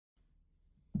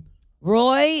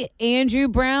Roy Andrew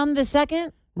Brown II?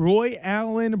 Roy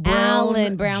Allen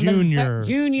Brown Jr.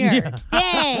 Junior.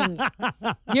 Dang.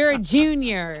 You're a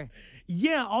junior.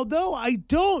 Yeah, although I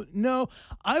don't know.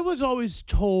 I was always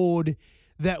told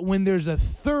that when there's a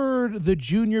third, the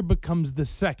junior becomes the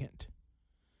second.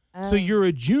 So you're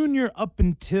a junior up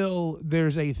until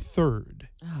there's a third.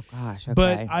 Oh, gosh. Okay.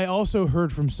 But I also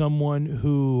heard from someone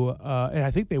who, and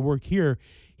I think they work here,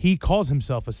 he calls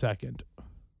himself a second.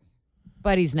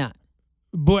 But he's not.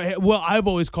 But, well, I've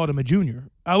always called him a junior.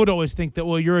 I would always think that,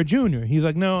 well, you're a junior. He's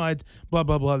like, no, I blah,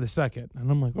 blah, blah, the second.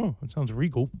 And I'm like, oh, that sounds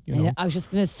regal. You know? I was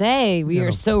just going to say, we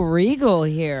are so regal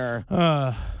here.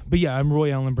 But yeah, I'm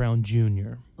Roy Allen Brown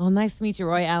Jr. Well, nice to meet you,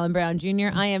 Roy Allen Brown Jr.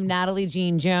 I am Natalie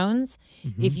Jean Jones.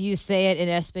 Mm-hmm. If you say it in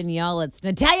Espanol, it's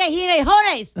Natalia Hine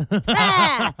Jones.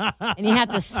 Ah! And you have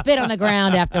to spit on the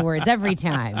ground afterwards every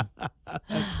time.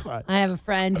 That's fun. I have a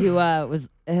friend who was,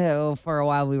 for a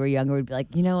while we were younger, would be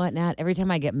like, you know what, Nat? Every time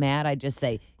I get mad, I just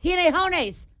say, Hine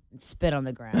Jones, and spit on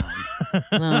the ground.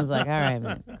 And I was like, all right,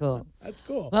 man, cool. That's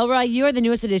cool. Well, Roy, you are the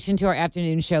newest addition to our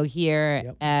afternoon show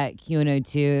here at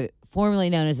Q102. Formerly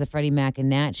known as the Freddie Mac and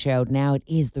Nat Show. Now it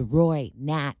is the Roy,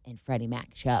 Nat, and Freddie Mac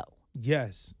Show.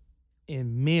 Yes.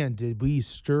 And man, did we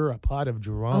stir a pot of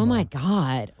drama. Oh, my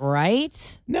God.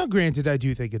 Right? Now, granted, I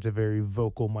do think it's a very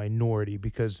vocal minority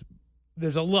because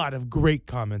there's a lot of great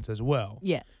comments as well.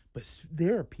 Yeah. But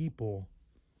there are people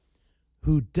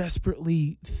who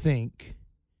desperately think,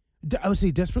 I would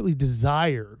say desperately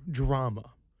desire drama.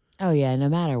 Oh, yeah, no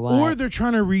matter what. Or they're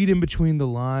trying to read in between the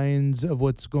lines of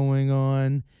what's going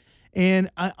on. And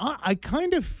I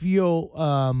kind of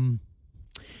feel,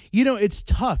 it's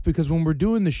tough because when we're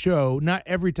doing the show, not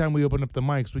every time we open up the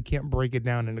mics, we can't break it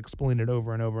down and explain it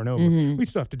over and over and over. Mm-hmm. We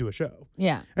still have to do a show.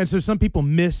 Yeah. And so some people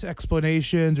miss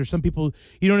explanations or some people,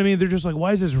 you know what I mean? They're just like,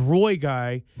 why is this Roy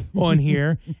guy on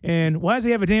here? And why does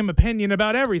he have a damn opinion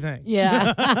about everything?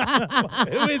 Yeah.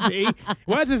 Who is he?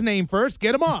 What's his name first?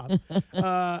 Get him off.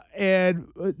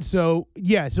 So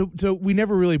we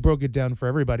never really broke it down for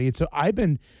everybody. And so I've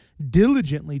been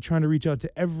diligently trying to reach out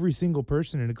to every single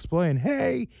person and explain,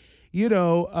 hey,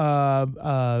 no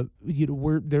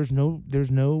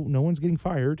one's getting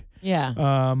fired.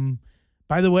 Yeah.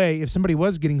 By the way, if somebody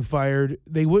was getting fired,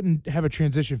 they wouldn't have a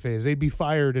transition phase. They'd be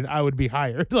fired and I would be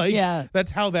hired.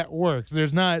 That's how that works.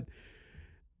 There's not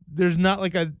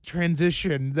like a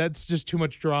transition. That's just too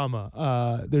much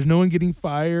drama. There's no one getting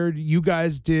fired. You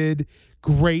guys did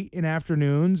great in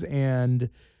afternoons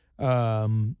and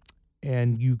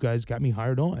you guys got me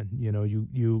hired on.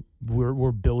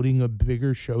 We're building a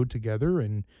bigger show together,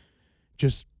 and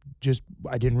just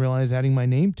I didn't realize adding my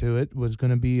name to it was going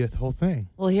to be a whole thing.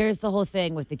 Well, here's the whole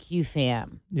thing with the Q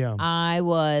fam. Yeah, I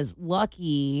was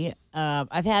lucky.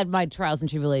 I've had my trials and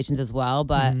tribulations as well,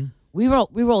 but we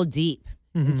roll deep.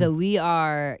 Mm-hmm. And so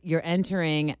you're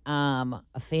entering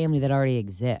a family that already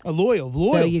exists. A loyal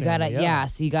so you family, gotta,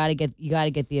 so you gotta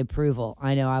get the approval.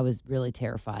 I know I was really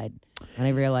terrified when I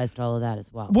realized all of that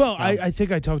as well. Well, so. I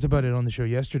think I talked about it on the show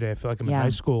yesterday. I feel like I'm in high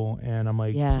school, and I'm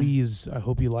like, please, I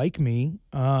hope you like me.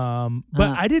 But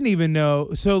I didn't even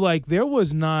know. So like, there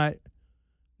was not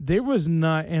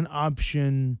an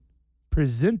option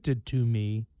presented to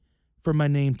me for my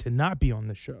name to not be on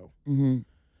the show. Mm-hmm.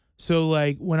 So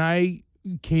like when I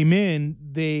came in,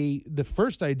 the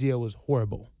first idea was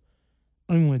horrible.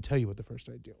 I don't even want to tell you what the first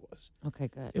idea was. Okay,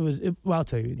 good. Well, I'll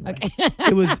tell you anyway. Okay.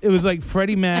 it was like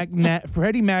Freddie Mac, Nat,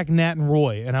 and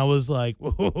Roy, and I was like,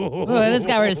 oh, this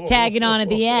guy was just tagging on at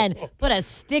the end. Put a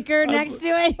sticker next to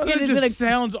it. It just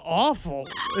sounds awful.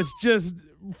 It's just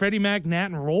Freddie Mac, Nat,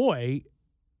 and Roy.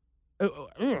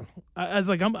 I was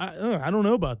like, I don't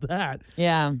know about that.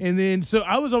 Yeah. And then so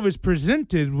I was always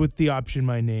presented with the option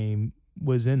my name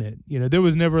was in it. There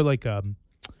was never like a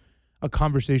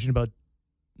conversation about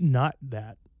not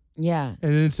that. Yeah.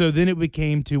 And then it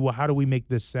became to, well, how do we make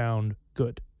this sound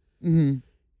good? Mm-hmm.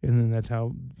 And then that's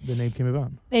how the name came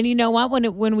about. And you know what?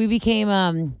 When we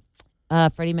became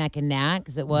Freddie Mac and Nat,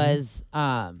 because it was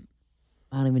I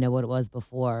don't even know what it was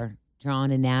before.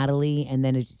 John and Natalie, and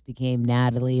then it just became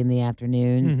Natalie in the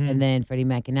afternoons, and then Freddie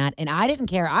Mac and Nat. And I didn't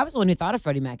care. I was the one who thought of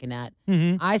Freddie Mac and Nat.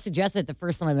 Mm-hmm. I suggested it the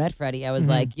first time I met Freddie. I was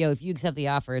like, yo, if you accept the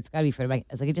offer, it's got to be Freddie Mac. I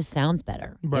was like, it just sounds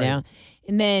better, right. you know?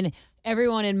 And then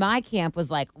everyone in my camp was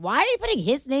like, why are you putting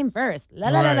his name first? La,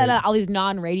 la, la, la, la. All these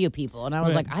non-radio people. And I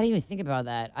was like, I didn't even think about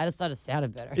that. I just thought it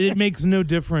sounded better. It makes no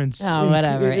difference. Oh,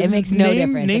 whatever. It makes no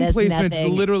difference. Name It placements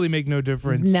nothing. Literally make no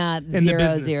difference. It's not in the 0,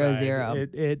 business 0,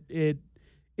 side. 0.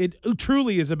 It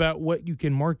truly is about what you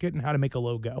can market and how to make a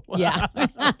logo. Yeah.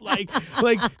 like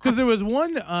because there was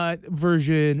one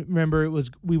version. Remember,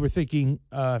 we were thinking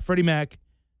Freddie Mac,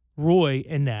 Roy,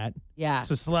 and Nat. Yeah.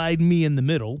 So slide me in the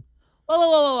middle.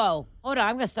 Whoa. Hold on.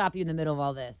 I'm going to stop you in the middle of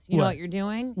all this. You know what you're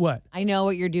doing? What? I know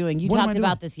what you're doing. You What am I talked doing?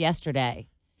 about this yesterday,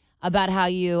 about how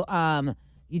you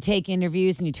take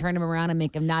interviews and you turn them around and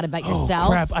make them not about yourself.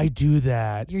 Oh, crap. I do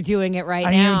that. You're doing it right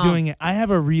I now. am doing it. I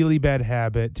have a really bad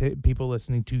habit to people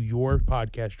listening to your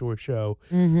podcast, your show,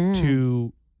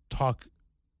 to talk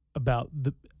about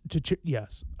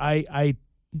yes. I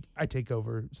take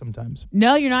over sometimes.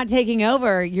 No, you're not taking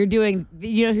over. You're doing,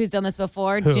 you know who's done this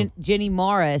before? Who? Ginny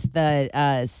Morris, the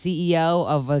CEO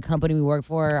of a company we work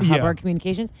for, Hubbard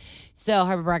Communications. So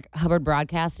Hubbard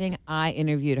Broadcasting, I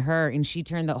interviewed her and she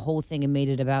turned the whole thing and made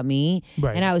it about me.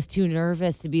 Right. And I was too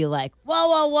nervous to be like,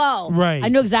 whoa. Right. I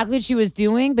know exactly what she was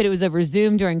doing, but it was over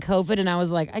Zoom during COVID. And I was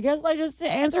like, I guess I just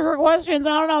answer her questions.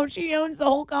 I don't know. She owns the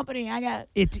whole company, I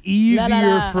guess. It's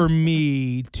easier for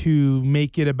me to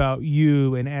make it about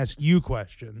you and ask you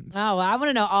questions. Oh, well, I want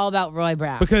to know all about Roy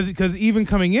Brown. Because even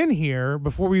coming in here,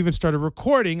 before we even started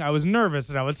recording, I was nervous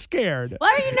and I was scared.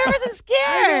 Why are you nervous and scared?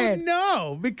 I don't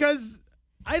know, because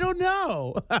I don't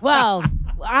know. Well,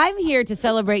 I'm here to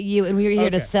celebrate you, and we're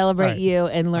here to celebrate you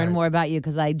and learn more about you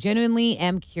because I genuinely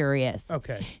am curious.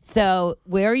 Okay. So,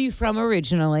 where are you from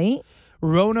originally?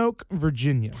 Roanoke,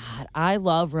 Virginia. God, I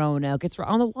love Roanoke. It's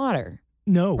on the water.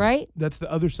 No. Right? That's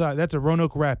the other side. That's a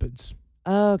Roanoke Rapids.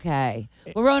 Okay.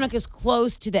 Well, Roanoke is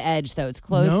close to the edge, though. It's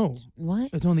close. No. What?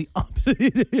 It's on the opposite.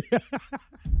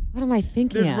 What am I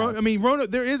thinking of? Roanoke.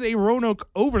 There is a Roanoke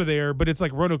over there, but it's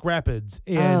like Roanoke Rapids,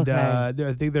 and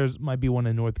I think there's might be one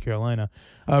in North Carolina.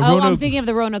 Roanoke, I'm thinking of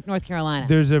the Roanoke, North Carolina.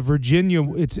 There's a Virginia.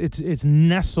 It's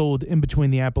nestled in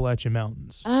between the Appalachian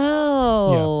Mountains.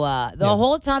 Oh, the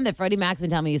whole time that Freddie Mac's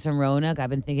been telling me he's from Roanoke, I've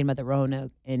been thinking about the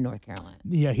Roanoke in North Carolina.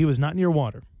 Yeah, he was not near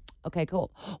water. Okay,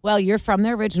 cool. Well, you're from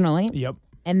there originally. Yep.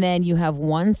 And then you have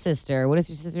one sister. What is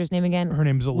your sister's name again? Her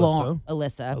name's Alyssa.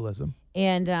 Alyssa.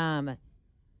 And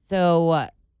so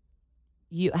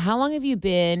how long have you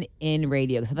been in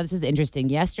radio? Because I thought this was interesting.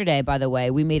 Yesterday, by the way,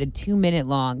 we made a 2-minute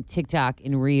long TikTok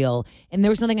in Reel, and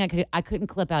there was something I couldn't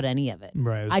clip out any of it.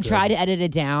 Right. I tried to edit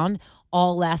it down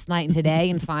all last night and today,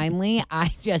 and finally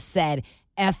I just said,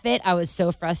 F it. I was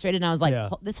so frustrated, and I was like,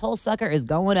 this whole sucker is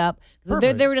going up.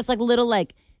 There were just like little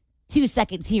 2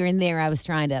 seconds here and there I was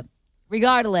trying to.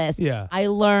 Regardless, I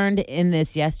learned in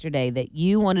this yesterday that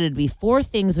you wanted to be 4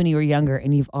 things when you were younger,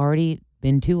 and you've already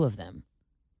been 2 of them.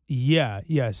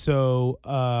 Yeah. So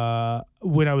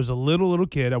when I was a little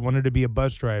kid, I wanted to be a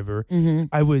bus driver. Mm-hmm.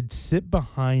 I would sit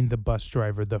behind the bus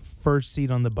driver, the first seat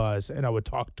on the bus, and I would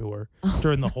talk to her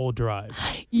during the whole drive.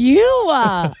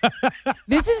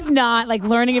 This is not like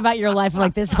learning about your life.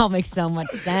 Like, this all makes so much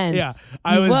sense. Yeah,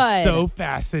 I was so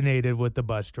fascinated with the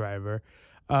bus driver.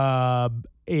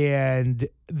 And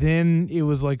then it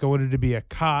was like I wanted to be a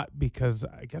cop because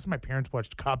I guess my parents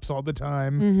watched Cops all the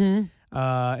time. Mm-hmm.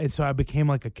 And so I became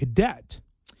like a cadet.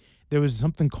 There was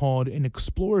something called an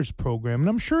Explorers program, and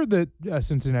I'm sure that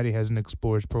Cincinnati has an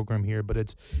Explorers program here, but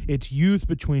it's youth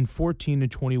between 14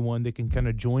 and 21 that can kind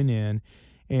of join in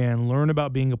and learn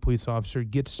about being a police officer,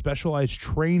 get specialized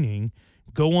training,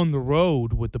 go on the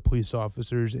road with the police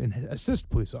officers and assist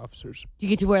police officers. Do you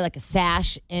get to wear like a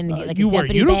sash and like you a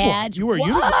deputy wear badge? You wear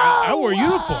uniform. I wore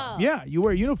uniform. Yeah, you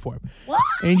wear a uniform. What?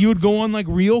 And you would go on like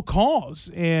real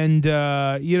calls. And,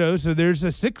 so there's a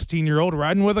 16-year-old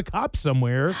riding with a cop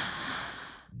somewhere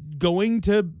going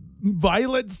to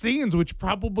violent scenes, which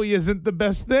probably isn't the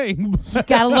best thing. You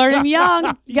gotta learn them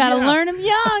young. You gotta learn them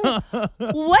young.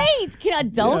 Wait, can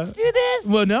adults do this?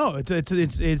 Well, no,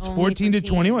 it's 14 to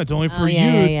 21. It's only for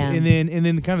youth. Yeah. And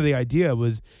then kind of the idea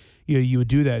was, you would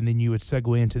do that, and then you would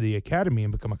segue into the academy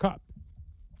and become a cop.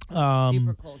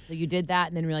 Super cool. So you did that,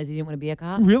 and then realized you didn't want to be a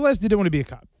cop. Realized I didn't want to be a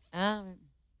cop. Oh.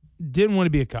 Didn't want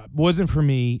to be a cop. Wasn't for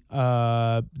me.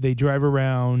 They drive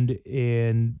around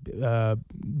and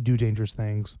do dangerous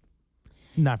things.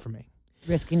 Not for me.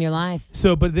 Risking your life.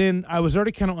 So, but then I was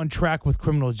already kind of on track with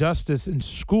criminal justice in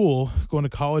school, going to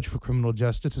college for criminal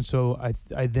justice. And so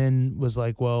I then was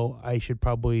like, well, I should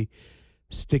probably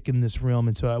stick in this realm.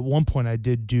 And so at one point I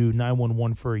did do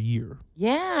 911 for a year.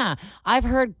 Yeah. I've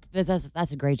heard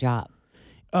that's a great job.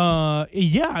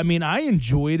 Yeah. I mean, I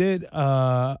enjoyed it.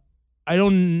 I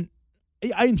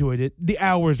enjoyed it. The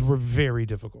hours were very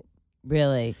difficult.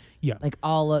 Really? Yeah. Like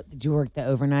did you work the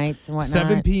overnights and whatnot?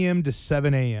 7 p.m. to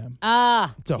 7 a.m.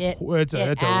 It's a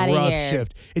rough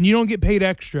shift. And you don't get paid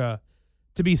extra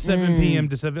to be 7 p.m.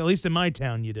 to 7. At least in my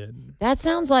town, you did. That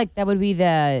sounds like that would be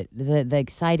the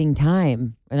exciting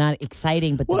time. Or not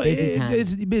exciting, but the busy time.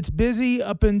 It's busy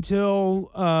up until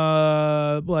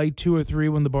like 2 or 3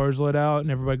 when the bars let out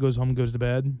and everybody goes home and goes to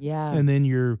bed. Yeah. And then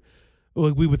you're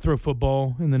like we would throw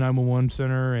football in the 911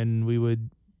 center, and we would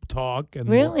talk. And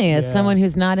really, as someone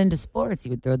who's not into sports,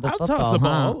 you would throw the I'll football. Toss a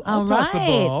ball. I'll toss a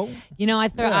ball. You know,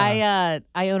 I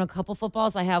own a couple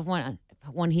footballs. I have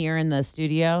one here in the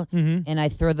studio, and I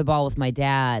throw the ball with my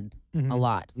dad a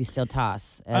lot. We still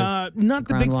toss. As not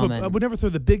the big football. woman. I would never throw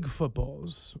the big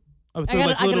footballs. I would throw I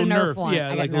got a Nerf one. Yeah,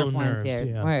 I got like Nerf little ones Nerfs. here.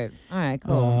 Yeah. Right. All right.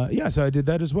 Cool. Yeah, so I did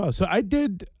that as well. So I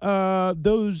did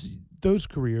those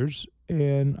careers,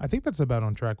 and I think that's about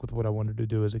on track with what I wanted to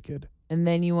do as a kid. And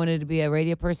then you wanted to be a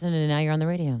radio person, and now you're on the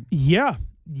radio. Yeah.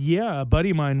 A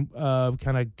buddy of mine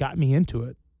kind of got me into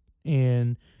it,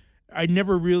 and I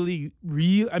never really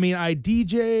I mean, I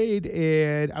DJ'd,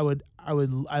 and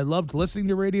I loved listening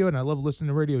to radio, and I loved listening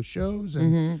to radio shows,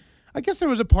 and I guess there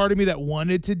was a part of me that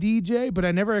wanted to DJ, but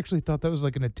I never actually thought that was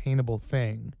like an attainable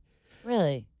thing.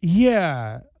 Really?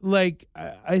 Yeah. Like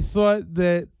I thought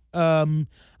that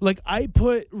like I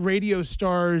put radio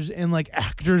stars and like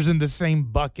actors in the same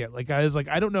bucket. Like I was like,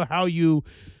 I don't know how you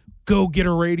go get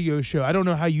a radio show. I don't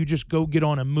know how you just go get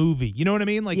on a movie. You know what I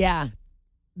mean? Like, yeah.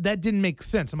 That didn't make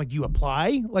sense. I'm like, you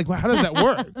apply? Like, how does that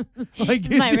work? Like,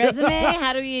 this is my resume?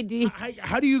 How do you do?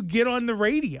 How do you get on the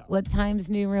radio? What Times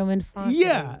New Roman font?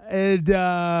 Yeah, and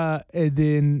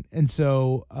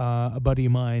so a buddy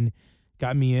of mine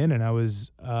got me in, and I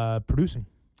was producing.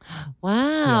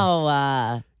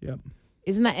 Wow. Yep.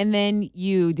 Isn't that? And then do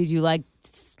you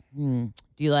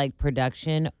like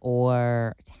production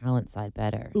or talent side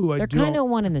better? Ooh, They're kind of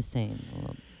one and the same.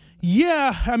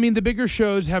 Yeah, I mean, the bigger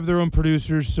shows have their own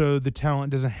producers, so the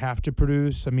talent doesn't have to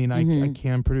produce. I mean, I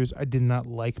can produce. I did not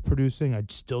like producing. I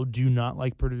still do not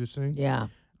like producing. Yeah.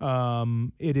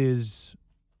 It is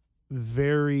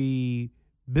very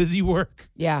busy work.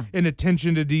 Yeah. And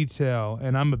attention to detail,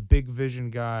 and I'm a big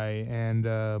vision guy,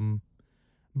 and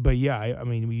but yeah, I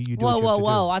mean, you do.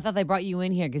 Whoa! I thought they brought you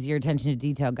in here because you're attention to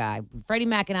detail guy. Freddie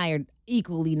Mac and I are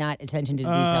equally not attention to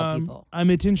detail people. I'm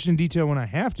attention to detail when I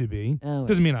have to be. Oh,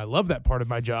 doesn't mean I love that part of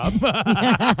my job.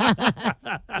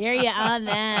 Hear you on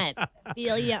that.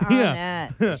 Feel you on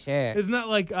that. For sure. It's not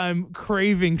like I'm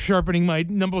craving sharpening my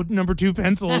number 2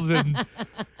 pencils and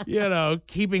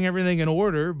keeping everything in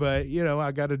order. But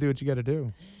I got to do what you got to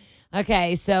do.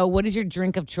 Okay, so what is your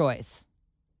drink of choice?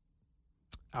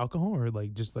 Alcohol or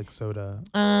just like soda?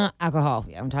 Alcohol.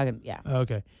 Yeah, I'm talking. Yeah.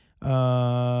 Okay.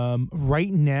 Right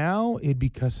now it'd be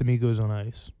Casamigos on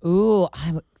ice. Ooh,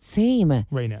 same.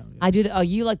 Right now. Yeah. I do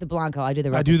you like the Blanco? I do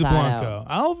the Reposado. I do the Blanco.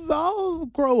 I'll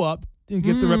grow up and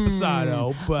get the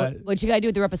Reposado, but what you gotta do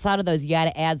with the Reposado though is you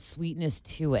gotta add sweetness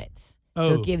to it.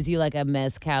 So it gives you like a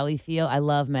mezcal-y feel. I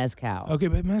love mezcal. Okay,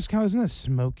 but mezcal isn't that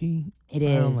smoky? It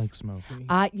is. I don't like smoky.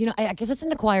 I guess it's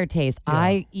an acquired taste. Yeah.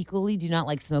 I equally do not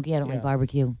like smoky. I don't like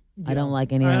barbecue. Yeah. I don't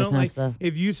like any of that kind of stuff.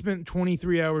 If you spent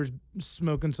 23 hours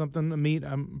smoking something, a meat,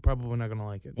 I'm probably not going to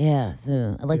like it. Yeah,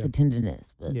 so I like the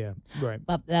tenderness. But, yeah, right.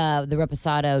 But the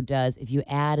Reposado does, if you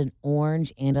add an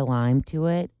orange and a lime to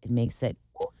it, it makes it...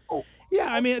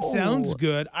 Yeah, I mean, it sounds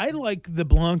good. I like the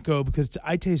Blanco because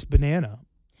I taste banana.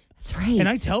 That's right. And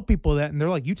I tell people that, and they're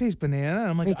like, you taste banana? And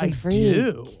I'm like, I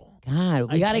do.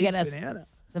 God, we got to get us banana.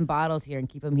 Some bottles here and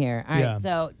keep them here. All right,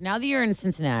 so now that you're in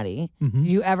Cincinnati, did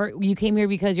you came here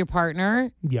because your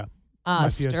partner? Yeah.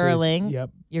 Sterling.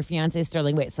 Yep. Your fiance,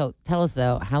 Sterling. Wait, so tell us,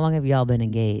 though, how long have y'all been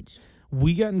engaged?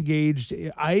 We got engaged.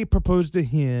 I proposed to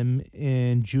him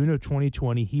in June of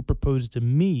 2020. He proposed to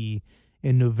me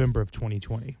in November of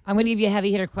 2020. I'm going to give you a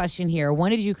heavy hitter question here. When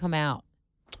did you come out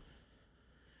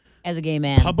as a gay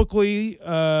man? Publicly,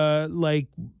 like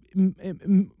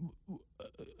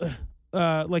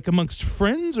amongst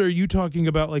friends, or are you talking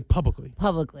about like publicly?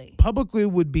 Publicly. Publicly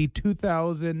would be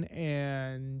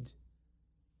 2018.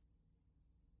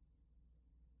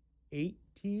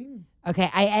 Okay,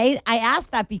 I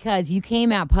asked that because you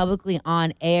came out publicly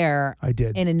on air. I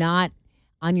did. And not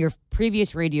on your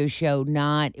previous radio show,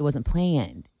 it wasn't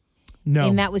planned. No.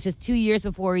 And that was just 2 years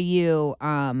before you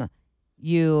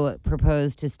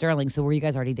proposed to Sterling. So were you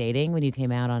guys already dating when you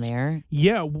came out on air?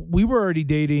 Yeah, we were already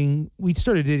dating. We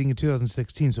started dating in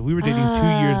 2016, so we were dating 2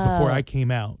 years before I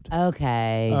came out.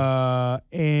 Okay.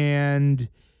 And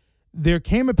there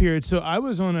came a period. So I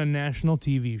was on a national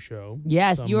TV show.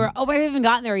 Yes, you were. Oh, we haven't even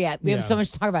gotten there yet. We have so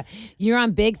much to talk about. You're on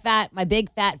My Big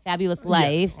Fat Fabulous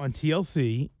Life on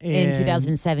TLC in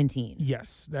 2017.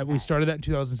 Yes, we started that in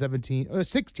 2017.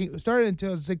 16 started in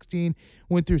 2016,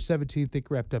 went through 17,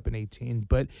 think wrapped up in 18.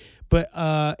 But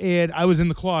and I was in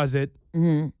the closet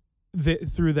through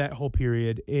that whole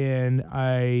period, and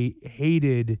I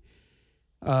hated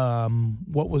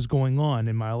what was going on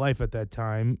in my life at that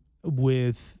time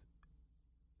with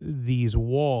these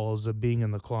walls of being in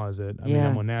the closet. I mean,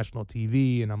 I'm on national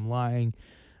TV and I'm lying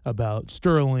about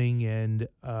Sterling, and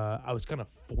I was kind of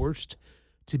forced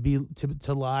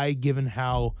to lie, given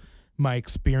how my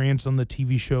experience on the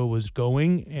TV show was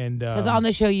going. And because on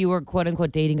the show you were quote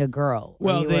unquote dating a girl.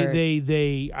 Well,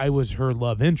 I was her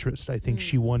love interest. I think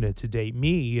she wanted to date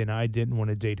me, and I didn't want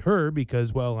to date her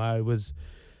because, well, I was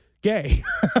gay,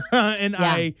 and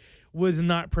I was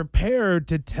not prepared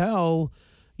to tell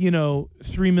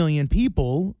 3 million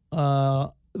people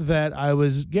that I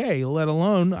was gay, let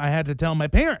alone I had to tell my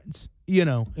parents,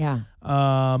 Yeah.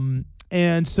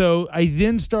 And so I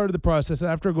then started the process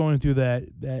after going through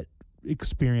that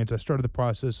experience. I started the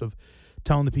process of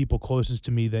telling the people closest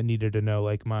to me that needed to know,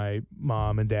 like my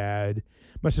mom and dad.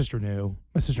 My sister knew.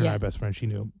 My sister and I are best friends. She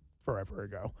knew forever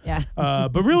ago. Yeah.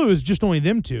 But really it was just only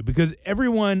them two, because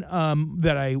everyone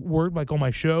that I worked like on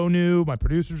my show knew, my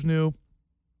producers knew,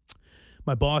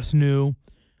 my boss knew.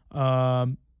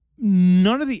 None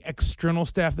of the external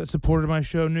staff that supported my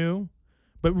show knew,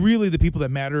 but really the people that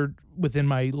mattered within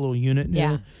my little unit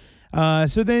knew. Yeah.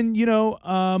 So then,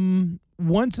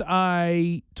 once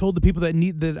I told the people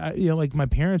like my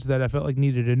parents that I felt like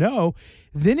needed to know,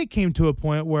 then it came to a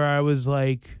point where I was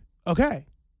like, okay,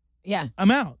 yeah,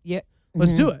 I'm out. Yeah.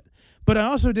 Let's do it. But I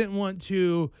also didn't want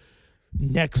to,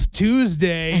 next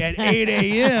Tuesday at 8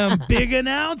 a.m., big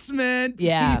announcement.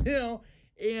 Yeah.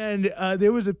 And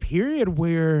there was a period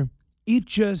where it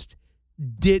just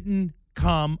didn't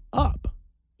come up.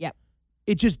 Yep.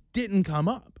 It just didn't come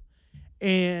up.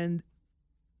 And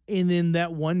then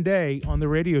that one day on the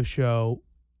radio show,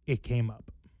 it came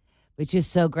up. Which is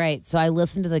so great. So I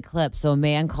listened to the clip. So a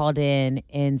man called in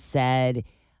and said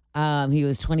he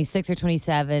was 26 or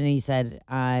 27, and he said,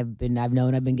 I've been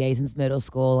gay since middle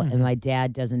school, and my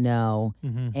dad doesn't know.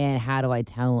 And how do I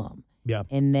tell him? Yeah.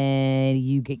 And then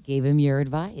you gave him your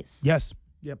advice. Yes.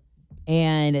 Yep.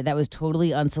 And that was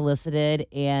totally unsolicited.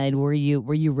 And were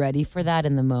you ready for that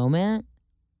in the moment?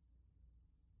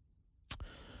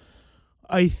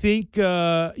 I think,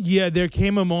 there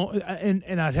came a moment,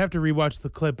 and I'd have to rewatch the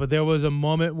clip, but there was a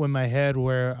moment in my head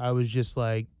where I was just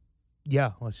like,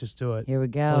 yeah, let's just do it. Here we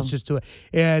go. Let's just do it.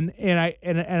 And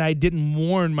I didn't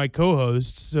warn my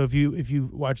co-hosts. So if you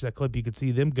watch that clip, you could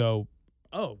see them go,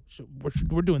 oh, so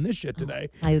we're doing this shit today.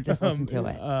 I just listened to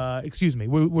it. Excuse me,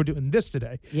 we're doing this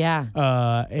today. Yeah.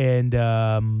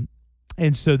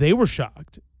 And so they were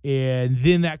shocked. And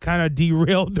then that kind of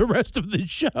derailed the rest of the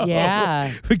show.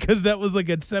 Yeah. Because that was like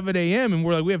at 7 a.m. and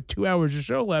we're like, we have 2 hours of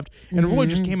show left. And Roy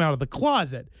just came out of the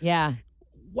closet. Yeah.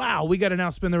 Wow, we got to now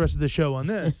spend the rest of the show on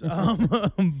this.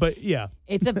 But yeah.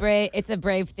 It's a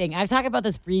brave thing. I've talked about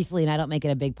this briefly, and I don't make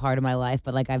it a big part of my life,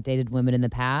 but like I've dated women in the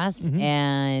past,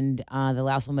 and the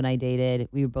last woman I dated,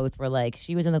 we both were like,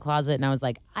 she was in the closet, and I was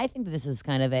like, I think this is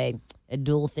kind of a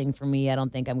dual thing for me. I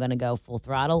don't think I'm going to go full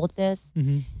throttle with this.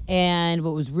 And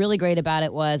what was really great about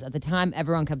it was, at the time,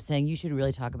 everyone kept saying, you should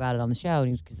really talk about it on the show,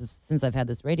 because since I've had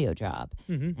this radio job.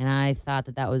 And I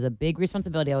thought that was a big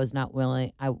responsibility. I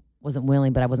wasn't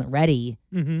willing, but I wasn't ready.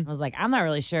 I was like, I'm not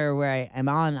really sure where I am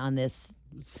on this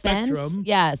spectrum. Fence.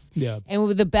 Yes. Yeah. And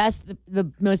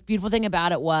the most beautiful thing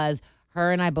about it was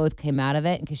her and I both came out of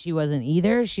it, because she wasn't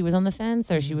either. She was on the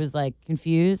fence, or she was like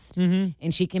confused,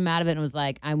 and she came out of it and was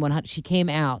like, I'm 100. She came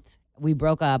out. We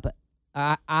broke up.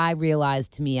 I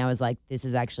realized, to me, I was like, this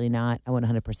is actually not a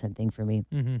 100% thing for me.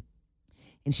 And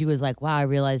she was like, wow, I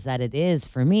realized that it is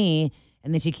for me.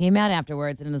 And then she came out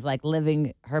afterwards and was like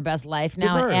living her best life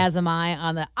now, as am I,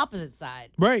 on the opposite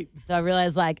side. Right. So I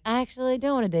realized, like, I actually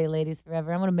don't want to date ladies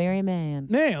forever. I want to marry a man.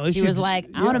 Man, she was like,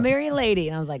 I want to marry a lady.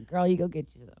 And I was like, girl, you go get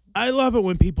you some. I love it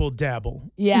when people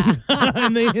dabble. Yeah.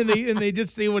 and they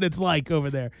just see what it's like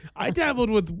over there. I dabbled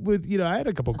with I had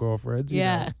a couple girlfriends.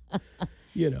 Yeah.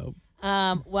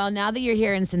 Well, now that you're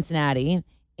here in Cincinnati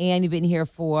and you've been here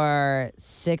for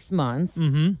 6 months.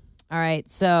 All right.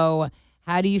 So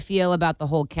how do you feel about the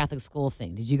whole Catholic school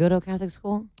thing? Did you go to a Catholic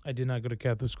school? I did not go to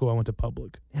Catholic school. I went to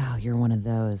public. Oh, you're one of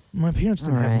those. My parents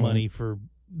didn't have money for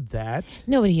that.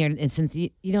 Nobody here, and since you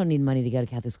don't need money to go to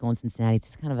Catholic school in Cincinnati,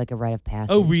 it's kind of like a rite of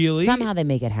passage. Oh, really? Somehow they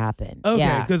make it happen.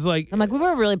 Okay, because I'm like, we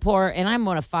were really poor, and I'm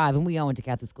one of 5, and we all went to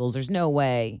Catholic schools. There's no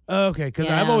way. Okay, because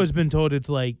I've always been told it's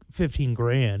like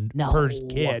 $15,000 per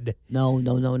kid. No.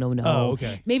 Oh,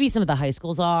 okay. Maybe some of the high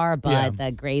schools are, but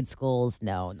the grade schools,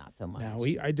 no, not so much. No,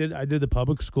 I did the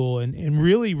public school, and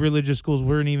really religious schools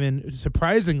weren't even,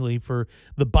 surprisingly, for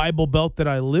the Bible Belt that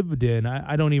I lived in,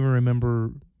 I don't even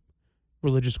remember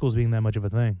religious schools being that much of a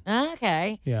thing.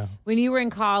 Okay. Yeah. When you were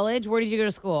in college, where did you go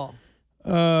to school?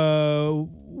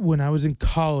 When I was in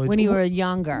college. When you were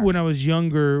younger. When I was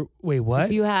younger. Wait, what?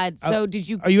 If you had. So did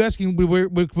you? Are you asking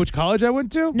which college I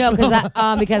went to? No,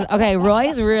 because okay,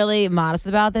 Roy's really modest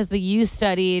about this, but you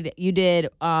did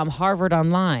Harvard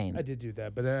online. I did do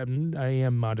that, but I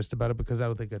am modest about it because I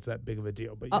don't think that's that big of a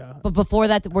deal. But yeah. But before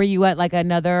that, were you at like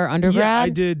another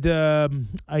undergrad? Yeah,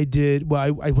 I did.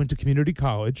 Well, I went to community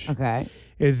college. Okay.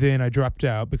 And then I dropped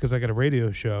out because I got a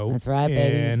radio show. That's right,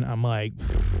 baby. And I'm like.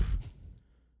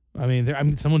 I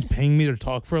mean, someone's paying me to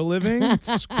talk for a living.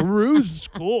 Screw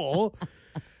school.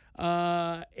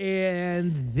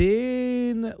 And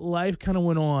then life kind of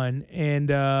went on,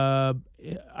 and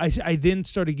I then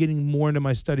started getting more into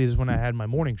my studies when I had my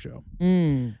morning show.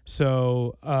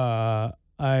 So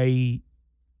I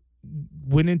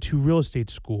went into real estate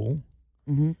school,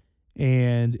 and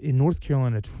in North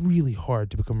Carolina, it's really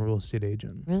hard to become a real estate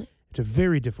agent. Really? It's a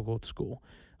very difficult school,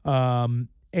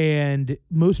 and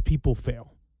most people fail.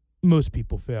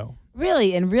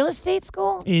 Really? In real estate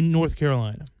school? In North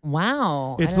Carolina.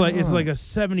 Wow. It's like a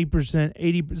 70%,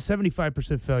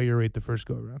 75% failure rate the first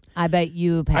go around. I bet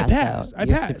you passed. I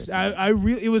passed.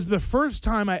 It was the first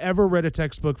time I ever read a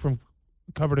textbook from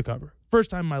cover to cover. First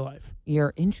time in my life.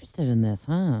 You're interested in this,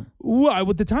 huh? Well,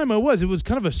 at the time it was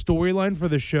kind of a storyline for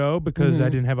the show because I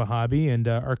didn't have a hobby, and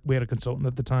we had a consultant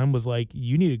at the time was like,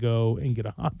 you need to go and get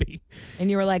a hobby.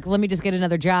 And you were like, let me just get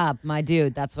another job. My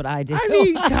dude, that's what I do. I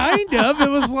mean, kind of. It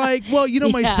was like, well,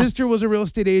 my sister was a real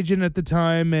estate agent at the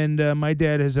time, and my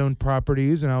dad has owned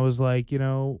properties, and I was like,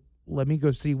 let me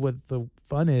go see what the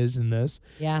fun is in this.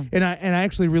 Yeah. And I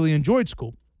actually really enjoyed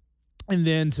school. And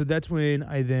then, so that's when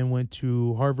I then went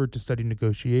to Harvard to study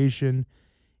negotiation,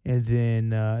 and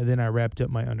then I wrapped up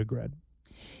my undergrad.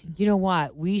 You know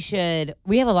what? We have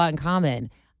a lot in common.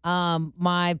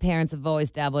 My parents have always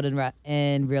dabbled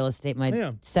in real estate. My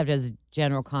stepdad's a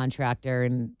general contractor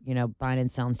and, buying and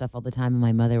selling stuff all the time. And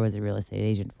my mother was a real estate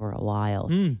agent for a while.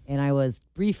 And I was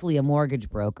briefly a mortgage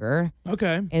broker.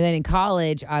 Okay. And then in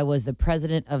college, I was the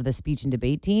president of the speech and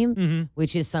debate team,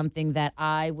 which is something that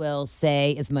I will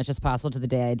say as much as possible to the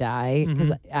day I die.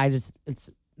 Because it's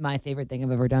my favorite thing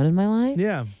I've ever done in my life.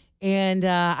 Yeah. And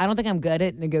I don't think I'm good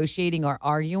at negotiating or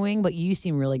arguing, but you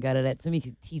seem really good at it. So maybe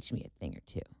you could teach me a thing or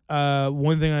two.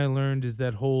 One thing I learned is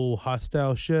that whole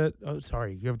hostile shit. Oh,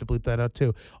 sorry. You have to bleep that out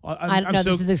too. This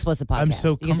is explicit podcast. I'm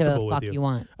so you can say comfortable what the fuck with you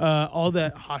want. All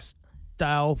that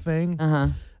hostile thing.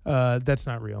 That's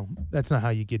not real. That's not how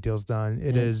you get deals done.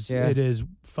 It is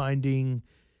finding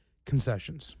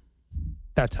concessions.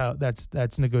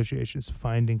 That's negotiations,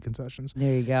 finding concessions.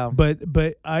 There you go. But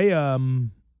I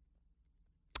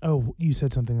oh, you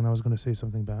said something and I was going to say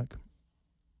something back.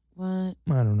 What?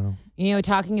 I don't know.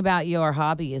 Talking about your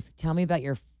hobbies, tell me about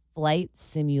your flight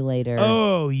simulator.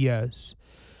 Oh, yes.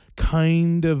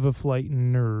 Kind of a flight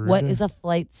nerd. What is a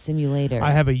flight simulator?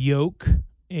 I have a yoke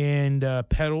and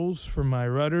pedals for my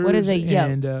rudders. What is a yoke?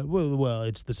 And well,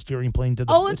 it's the steering plane to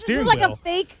the steering like wheel.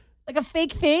 a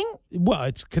fake thing? Well,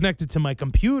 it's connected to my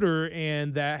computer,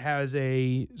 and that has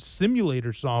a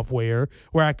simulator software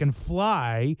where I can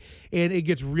fly, and it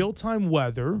gets real-time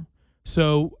weather,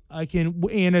 so I can,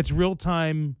 and it's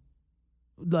real-time,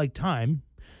 like time.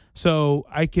 So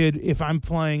I could, if I'm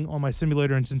flying on my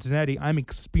simulator in Cincinnati, I'm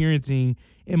experiencing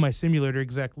in my simulator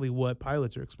exactly what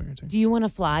pilots are experiencing. Do you want to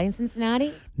fly in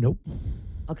Cincinnati? Nope.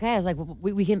 Okay, I was like,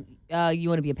 we can, you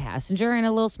want to be a passenger in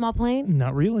a little small plane?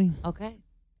 Not really. Okay.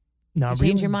 Not really.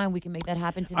 Change your mind. We can make that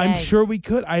happen today. I'm sure we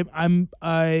could. I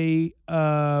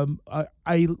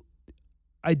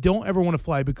don't ever want to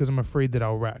fly because I'm afraid that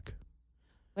I'll wreck.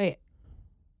 Wait.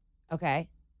 Okay.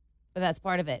 But that's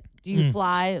part of it. Do you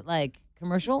fly like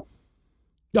commercial?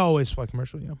 Always fly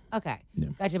commercial, yeah. Okay. Yeah.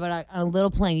 Gotcha. But on a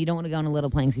little plane, you don't want to go on a little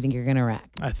plane because you think you're going to wreck.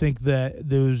 I think that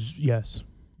yes.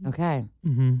 Okay.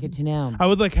 Mm-hmm. Good to know. I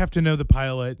would have to know the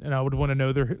pilot, and I would want to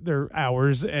know their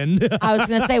hours. And I was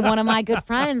going to say one of my good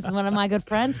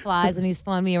friends flies, and he's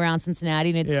flown me around Cincinnati,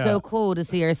 and it's so cool to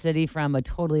see our city from a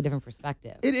totally different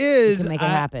perspective. It is. You can make it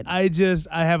happen. I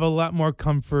have a lot more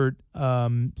comfort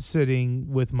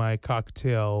sitting with my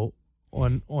cocktail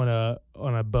on a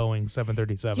Boeing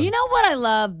 737. Do you know what I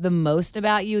love the most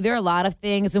about you? There are a lot of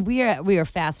things, and we are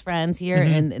fast friends here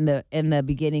in the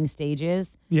beginning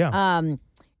stages. Yeah.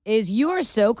 Is you are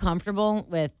so comfortable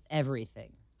with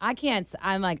everything. I can't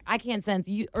sense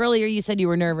you. Earlier you said you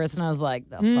were nervous, and I was like,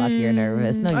 the fuck, you're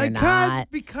nervous. No, you're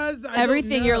not. Because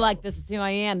everything you're like, this is who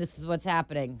I am. This is what's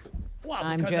happening. Well,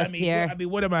 I'm just here. I mean,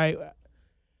 what am I?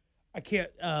 I can't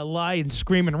lie and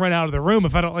scream and run out of the room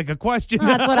if I don't like a question.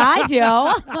 Well, that's what I do.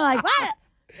 I'm like, what?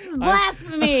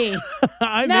 Blasphemy.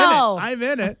 I'm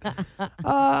in it.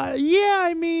 Yeah,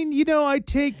 I mean, I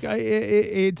take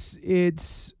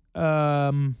it's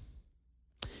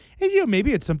and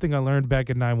maybe it's something I learned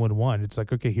back at 911. It's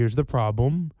like, okay, here's the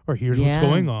problem, or here's what's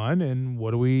going on, and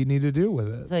what do we need to do with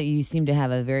it? So you seem to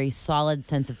have a very solid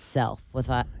sense of self, which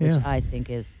I think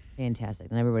is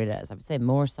fantastic, and everybody does. I would say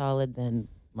more solid than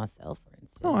myself, for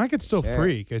instance. Oh, I could still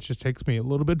freak. It just takes me a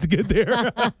little bit to get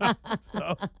there.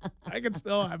 So I could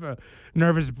still have a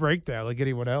nervous breakdown like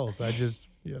anyone else. I just,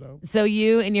 So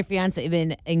you and your fiance have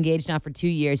been engaged now for 2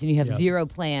 years, and you have zero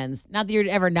plans. Not that you're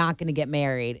ever not going to get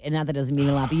married, and not that doesn't mean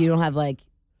a lot, but you don't have you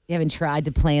haven't tried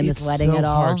to plan this wedding at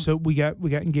all. Hard. So we got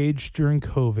engaged during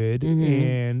COVID,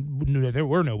 and there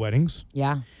were no weddings.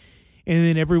 Yeah. And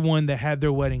then everyone that had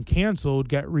their wedding canceled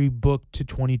got rebooked to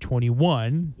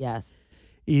 2021. Yes.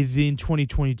 And then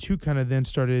 2022 kind of then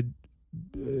started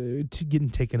getting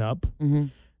taken up. Mm-hmm.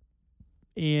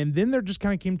 And then there just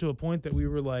kind of came to a point that we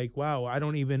were like, wow,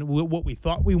 what we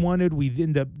thought we wanted, we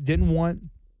ended up didn't want.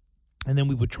 And then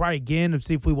we would try again and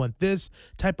see if we want this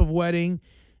type of wedding.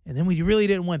 And then we really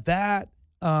didn't want that.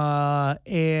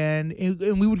 And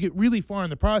we would get really far in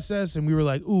the process, and we were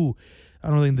like, ooh, I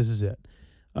don't think this is it.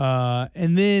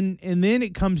 And then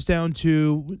it comes down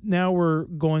to now we're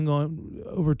going on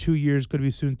over 2 years, could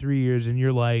be soon 3 years, and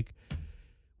you're like,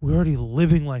 we're already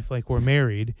living life like we're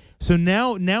married. So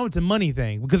now it's a money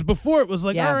thing, because before it was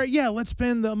like, all right, yeah, let's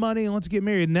spend the money and let's get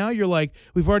married. Now you're like,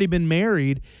 we've already been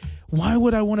married. Why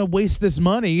would I want to waste this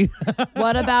money?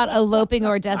 What about eloping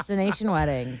or a destination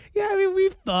wedding? Yeah, I mean,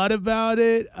 we've thought about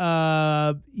it.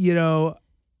 Where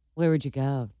would you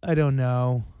go? I don't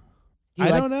know. I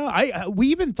don't know. We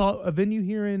even thought a venue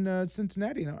here in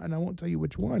Cincinnati, and I won't tell you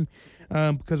which one,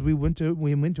 because we went to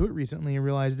it recently and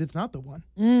realized it's not the one.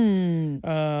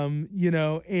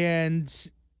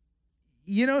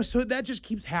 So that just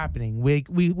keeps happening.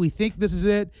 We think this is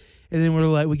it, and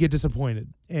then we get disappointed,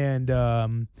 and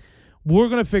we're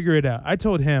gonna figure it out. I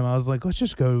told him, I was like, let's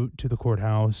just go to the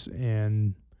courthouse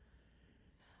and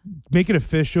make it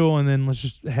official, and then let's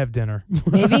just have dinner.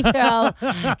 Maybe Phil,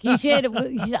 you should.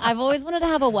 I've always wanted to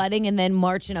have a wedding and then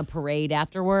march in a parade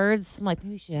afterwards. I'm like,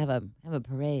 maybe we should have a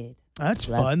parade. That's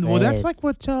fun. Well, that's like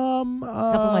what a couple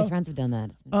of my friends have done that.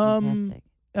 It's fantastic.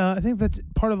 I think that's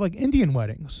part of like Indian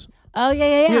weddings. Oh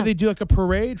yeah. Yeah, they do like a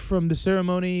parade from the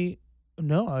ceremony.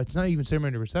 No, it's not even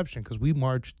ceremony to reception, because we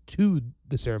marched to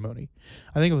the ceremony.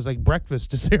 I think it was like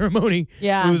breakfast to ceremony.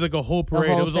 Yeah. It was like a whole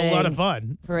parade. It was a lot of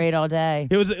fun. Parade all day.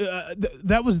 It was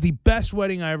that was the best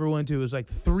wedding I ever went to. It was like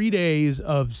 3 days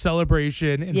of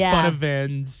celebration and fun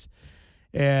events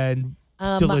and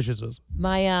delicious.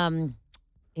 My aunt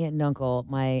and uncle,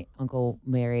 my uncle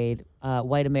married a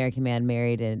white American man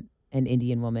married an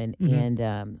Indian woman, and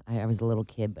I was a little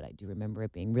kid, but I do remember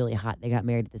it being really hot. They got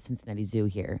married at the Cincinnati Zoo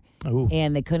here,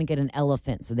 and they couldn't get an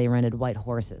elephant, so they rented white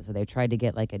horses. So they tried to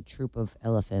get like a troop of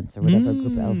elephants or whatever a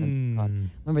group of elephants is called.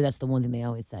 Remember, that's the one thing they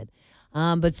always said.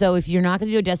 But so if you're not going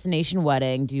to do a destination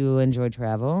wedding, do you enjoy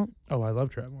travel? Oh, I love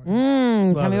traveling.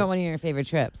 Tell me about one of your favorite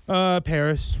trips.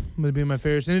 Paris would be my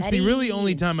favorite, and it's the really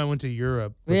only time I went to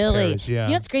Europe. Really? Paris, yeah.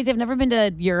 You know, it's crazy. I've never been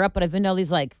to Europe, but I've been to all these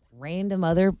like random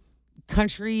other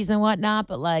countries and whatnot,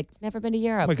 but like never been to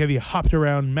Europe. Like, have you hopped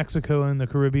around Mexico and the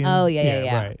Caribbean? Oh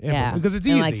yeah. Right. Yeah, because it's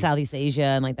easy. And like Southeast Asia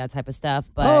and like that type of stuff.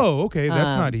 But okay,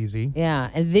 that's not easy. Yeah,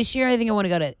 and this year I think I want to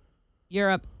go to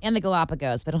Europe and the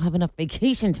Galapagos, but I don't have enough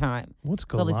vacation time. What's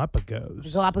Galapagos?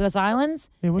 The Galapagos Islands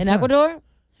in that? Ecuador.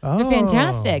 Oh, they're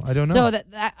fantastic. I don't know. So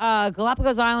that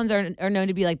Galapagos Islands are known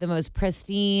to be like the most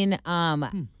pristine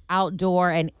outdoor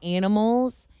and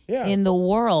animals in the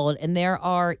world, and there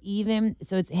are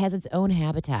it has its own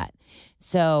habitat.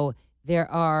 So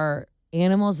there are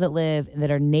animals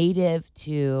that are native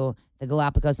to the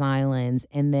Galapagos Islands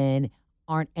and then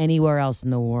aren't anywhere else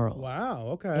in the world. Wow,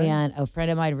 okay. And a friend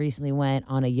of mine recently went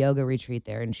on a yoga retreat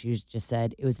there, and she just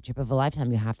said it was a trip of a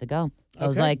lifetime. You have to go. So I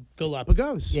was like,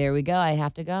 Galapagos. There we go. I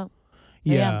have to go. So,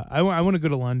 yeah, I want to go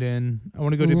to London. I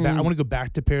want to go I want to go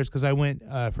back to Paris, because I went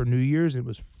for New Year's. It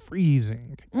was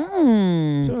freezing, so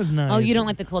it was nice. Oh, you don't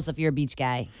like the cold stuff. You're a beach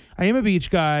guy. I am a beach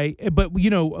guy, but we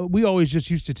always just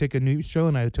used to take Cheryl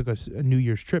and I took a New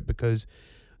Year's trip, because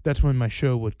that's when my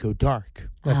show would go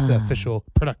dark. That's the official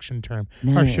production term.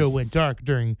 Nice. Our show went dark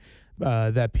during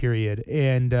that period,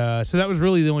 and so that was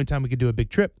really the only time we could do a big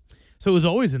trip. So it was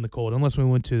always in the cold, unless we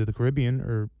went to the Caribbean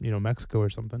or Mexico or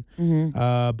something.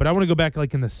 But I want to go back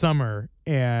like in the summer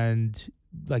and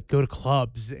like go to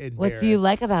clubs in What Paris. do you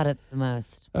like about it the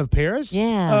most? Of Paris?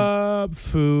 Yeah.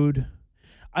 Food.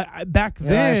 Back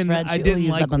then I didn't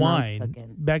like wine.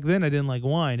 Back then I didn't like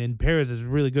wine, and Paris is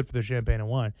really good for their champagne and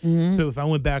wine. So if I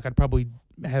went back, I'd probably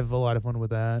have a lot of fun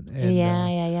with that. And,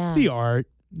 yeah. The art,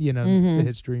 the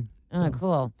history. Oh, So,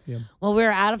 cool. Yeah. Well,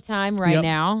 we're out of time right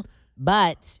now,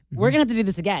 but we're going to have to do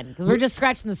this again because we're just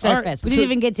scratching the surface. Right, we didn't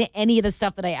even get to any of the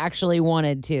stuff that I actually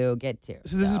wanted to get to.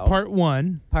 So this is part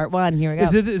one. Part one. Here we go.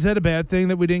 Is that a bad thing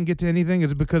that we didn't get to anything?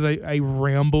 Is it because I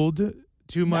rambled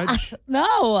too much?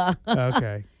 No.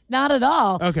 Okay. Not at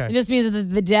all. Okay. It just means that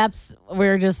the depths,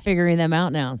 we're just figuring them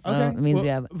out now. So it means we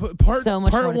have so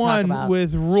much more to talk about. Part one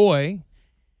with Roy,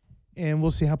 and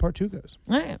we'll see how part two goes.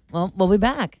 All right. Well, we'll be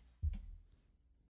back.